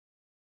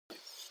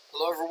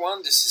Hello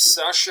everyone, this is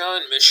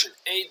Sasha in Mission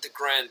 8, the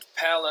Grand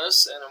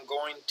Palace, and I'm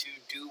going to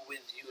do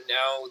with you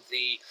now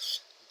the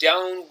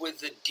Down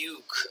with the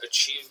Duke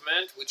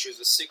achievement, which is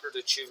a secret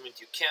achievement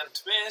you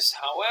can't miss.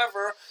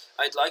 However,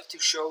 I'd like to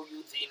show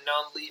you the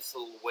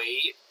non-lethal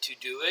way to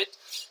do it,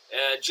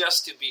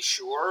 just to be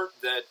sure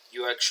that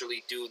you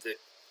actually do the,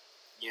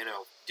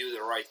 do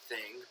the right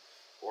thing,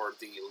 or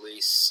the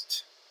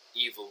least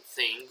evil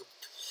thing.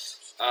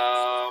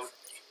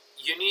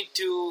 You need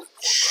to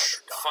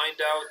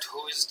find out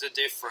who is the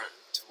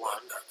different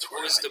one,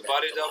 who is the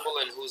body double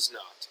and who's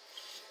not.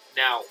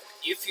 Now,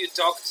 if you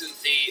talk to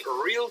the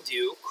real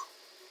Duke,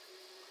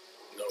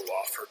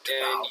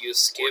 and you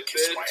skip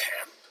it,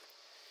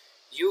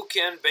 you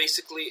can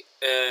basically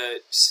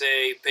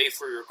say pay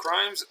for your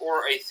crimes,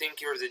 or I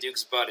think you're the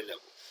Duke's body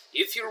double.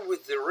 If you're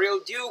with the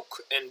real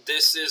Duke, and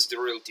this is the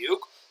real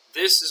Duke,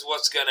 this is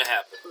what's gonna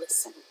happen.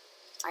 Listen,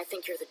 I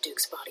think you're the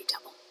Duke's body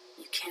double.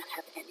 You can't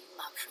have any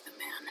love for the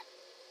man.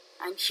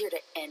 I'm here to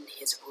end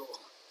his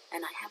rule,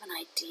 and I have an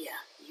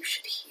idea you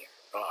should hear.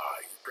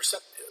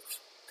 Perceptive.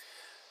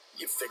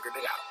 You figured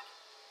it out.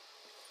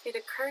 It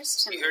occurs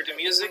to me heard the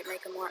music? that you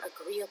might make a more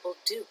agreeable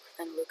Duke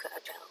than Luca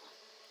Abel.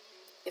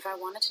 If I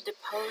wanted to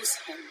depose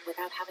him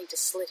without having to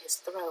slit his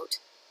throat,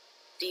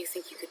 do you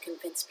think you could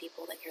convince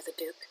people that you're the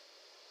Duke?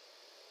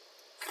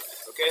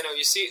 Okay, now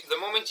you see, the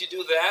moment you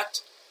do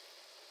that,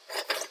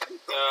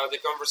 the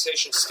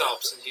conversation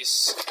stops and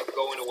he's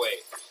going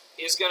away.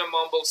 He's gonna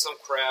mumble some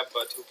crap,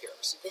 but who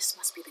cares? This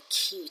must be the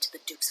key to the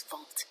Duke's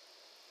vault.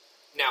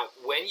 Now,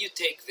 when you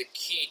take the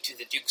key to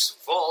the Duke's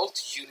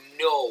vault, you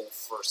know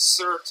for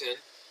certain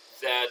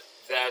that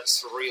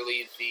that's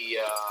really the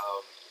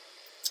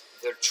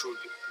true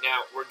Duke.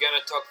 Now, we're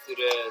gonna talk to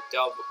the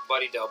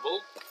body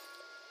double,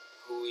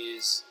 who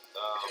is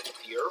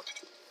here.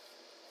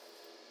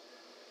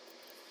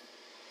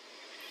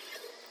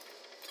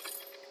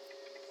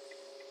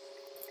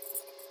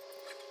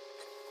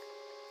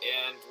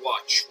 And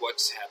watch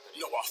what's happening.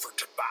 No offer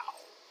to bow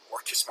or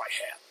kiss my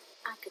hand.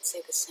 I could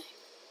say the same.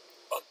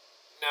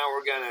 Now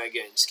we're gonna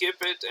again skip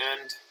it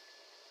and...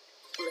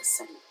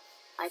 Listen,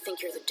 I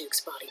think you're the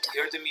Duke's body double.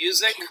 Hear the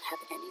music? You can't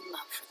have any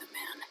love for the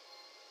man.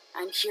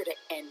 I'm here to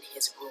end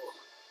his rule,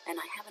 and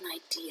I have an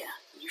idea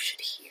you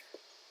should hear.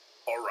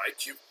 All right,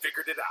 you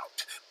figured it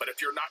out. But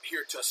if you're not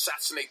here to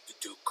assassinate the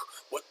Duke,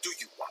 what do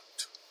you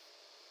want?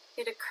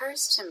 It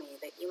occurs to me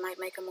that you might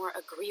make a more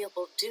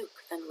agreeable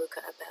Duke than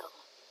Luca Abel.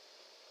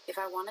 If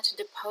I wanted to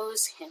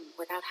depose him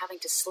without having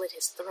to slit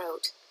his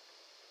throat,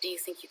 do you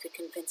think you could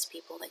convince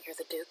people that you're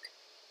the Duke?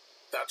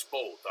 That's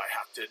bold. I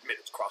have to admit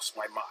it's crossed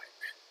my mind.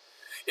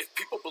 If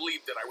people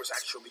believed that I was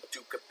actually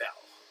Duke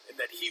Abel, and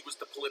that he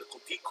was the political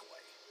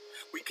decoy,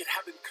 we could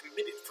have him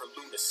committed for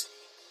lunacy.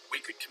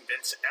 We could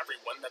convince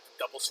everyone that the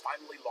double's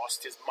finally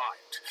lost his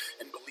mind,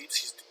 and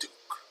believes he's the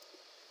Duke.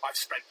 I've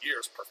spent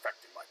years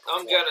perfecting my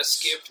performance. I'm gonna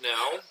skip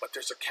now. But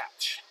there's a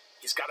catch.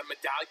 He's got a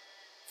medallion.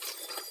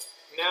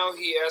 Now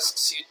he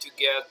asks you to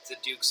get the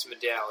Duke's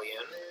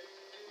medallion,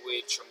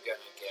 which I'm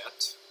gonna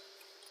get.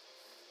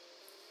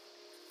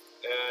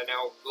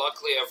 Now,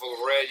 luckily I've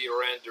already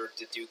rendered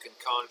the Duke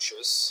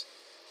unconscious.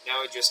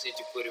 Now I just need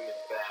to put him in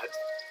bed.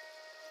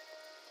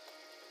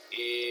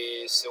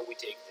 So we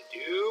take the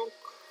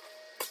Duke,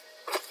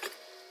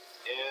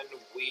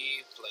 and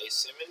we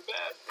place him in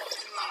bed.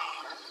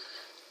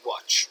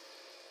 Watch.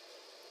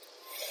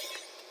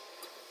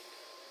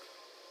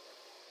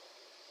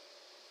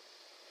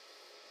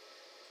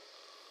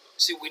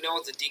 See, we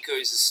know the decoy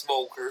is a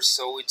smoker,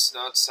 so it's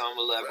not some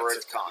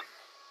elaborate con.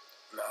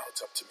 Now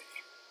it's up to me.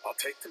 I'll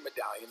take the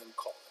medallion and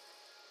call him.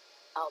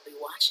 I'll be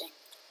watching.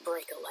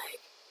 Break a leg.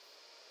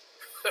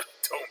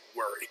 Don't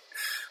worry.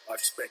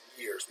 I've spent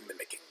years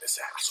mimicking this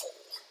asshole.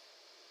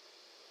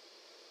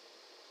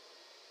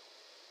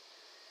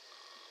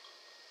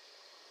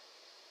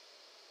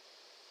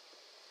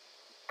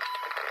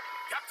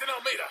 Captain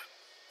Almeida,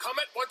 come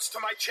at once to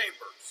my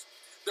chambers.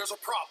 There's a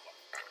problem.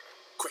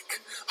 Quick,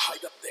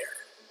 hide up there.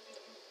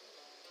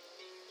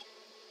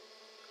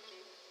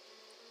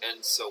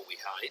 And so we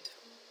hide.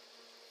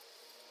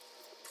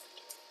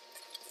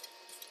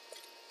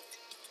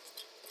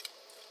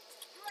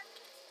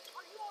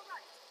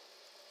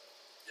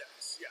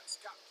 Yes,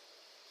 Captain.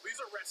 Please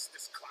arrest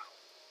this clown.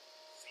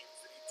 Seems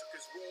that he took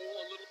his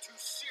role a little too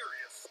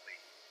seriously.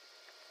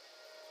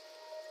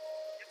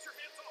 Get your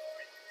hands off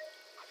me.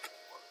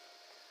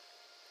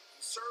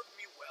 He served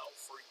me well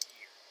for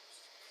years.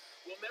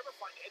 We'll never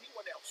find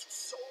anyone else who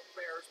so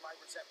bears my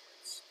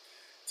resemblance.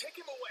 Take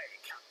him away,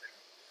 Captain.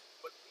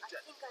 But be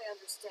gentle. I think I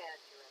understand,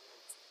 Your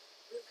Eminence.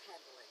 We'll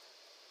handle it.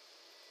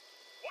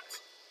 What?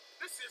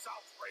 This is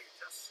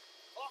outrageous.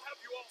 I'll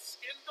have you all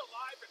skinned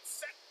alive and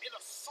set in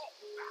a salt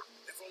bath.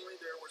 If only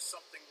there was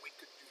something we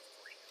could do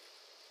for you.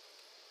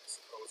 I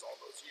suppose all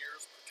those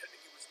years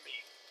pretending he was me,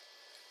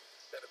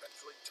 that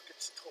eventually took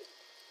its toll.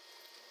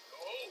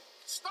 Oh,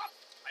 stop!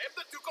 I am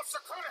the Duke of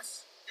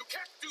Serkonos. You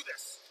can't do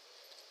this.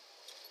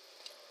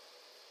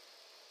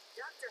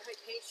 Dr.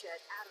 Hypatia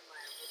at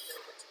Adamire would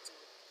know what to do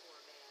with the poor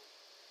man.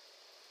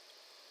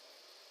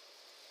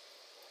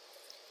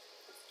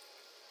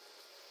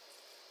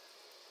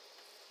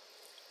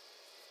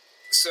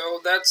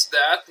 so that's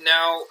that.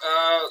 Now,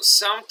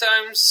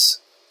 sometimes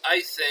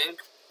I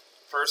think,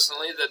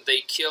 personally, that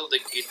they killed the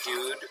dude.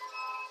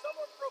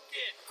 Someone broke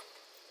in.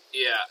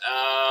 Yeah,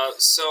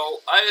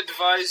 so I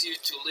advise you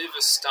to leave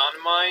a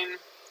stun mine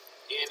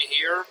in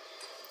here,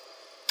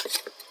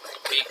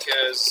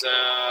 because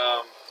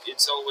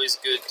it's always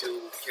good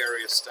to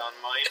carry a stun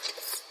mine.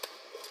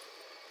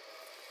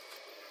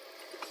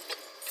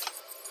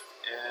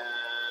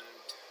 And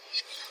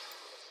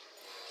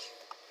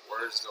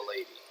where's the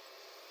lady?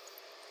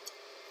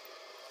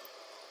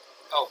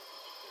 Oh,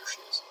 there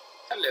she is.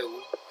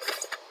 Hello.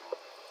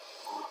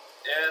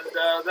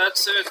 And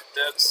that's it.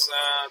 That's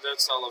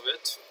all of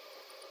it.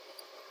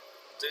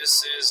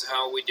 This is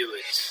how we do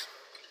it.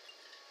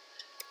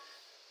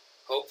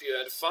 Hope you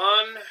had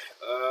fun.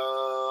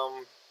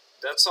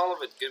 That's all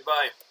of it.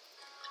 Goodbye.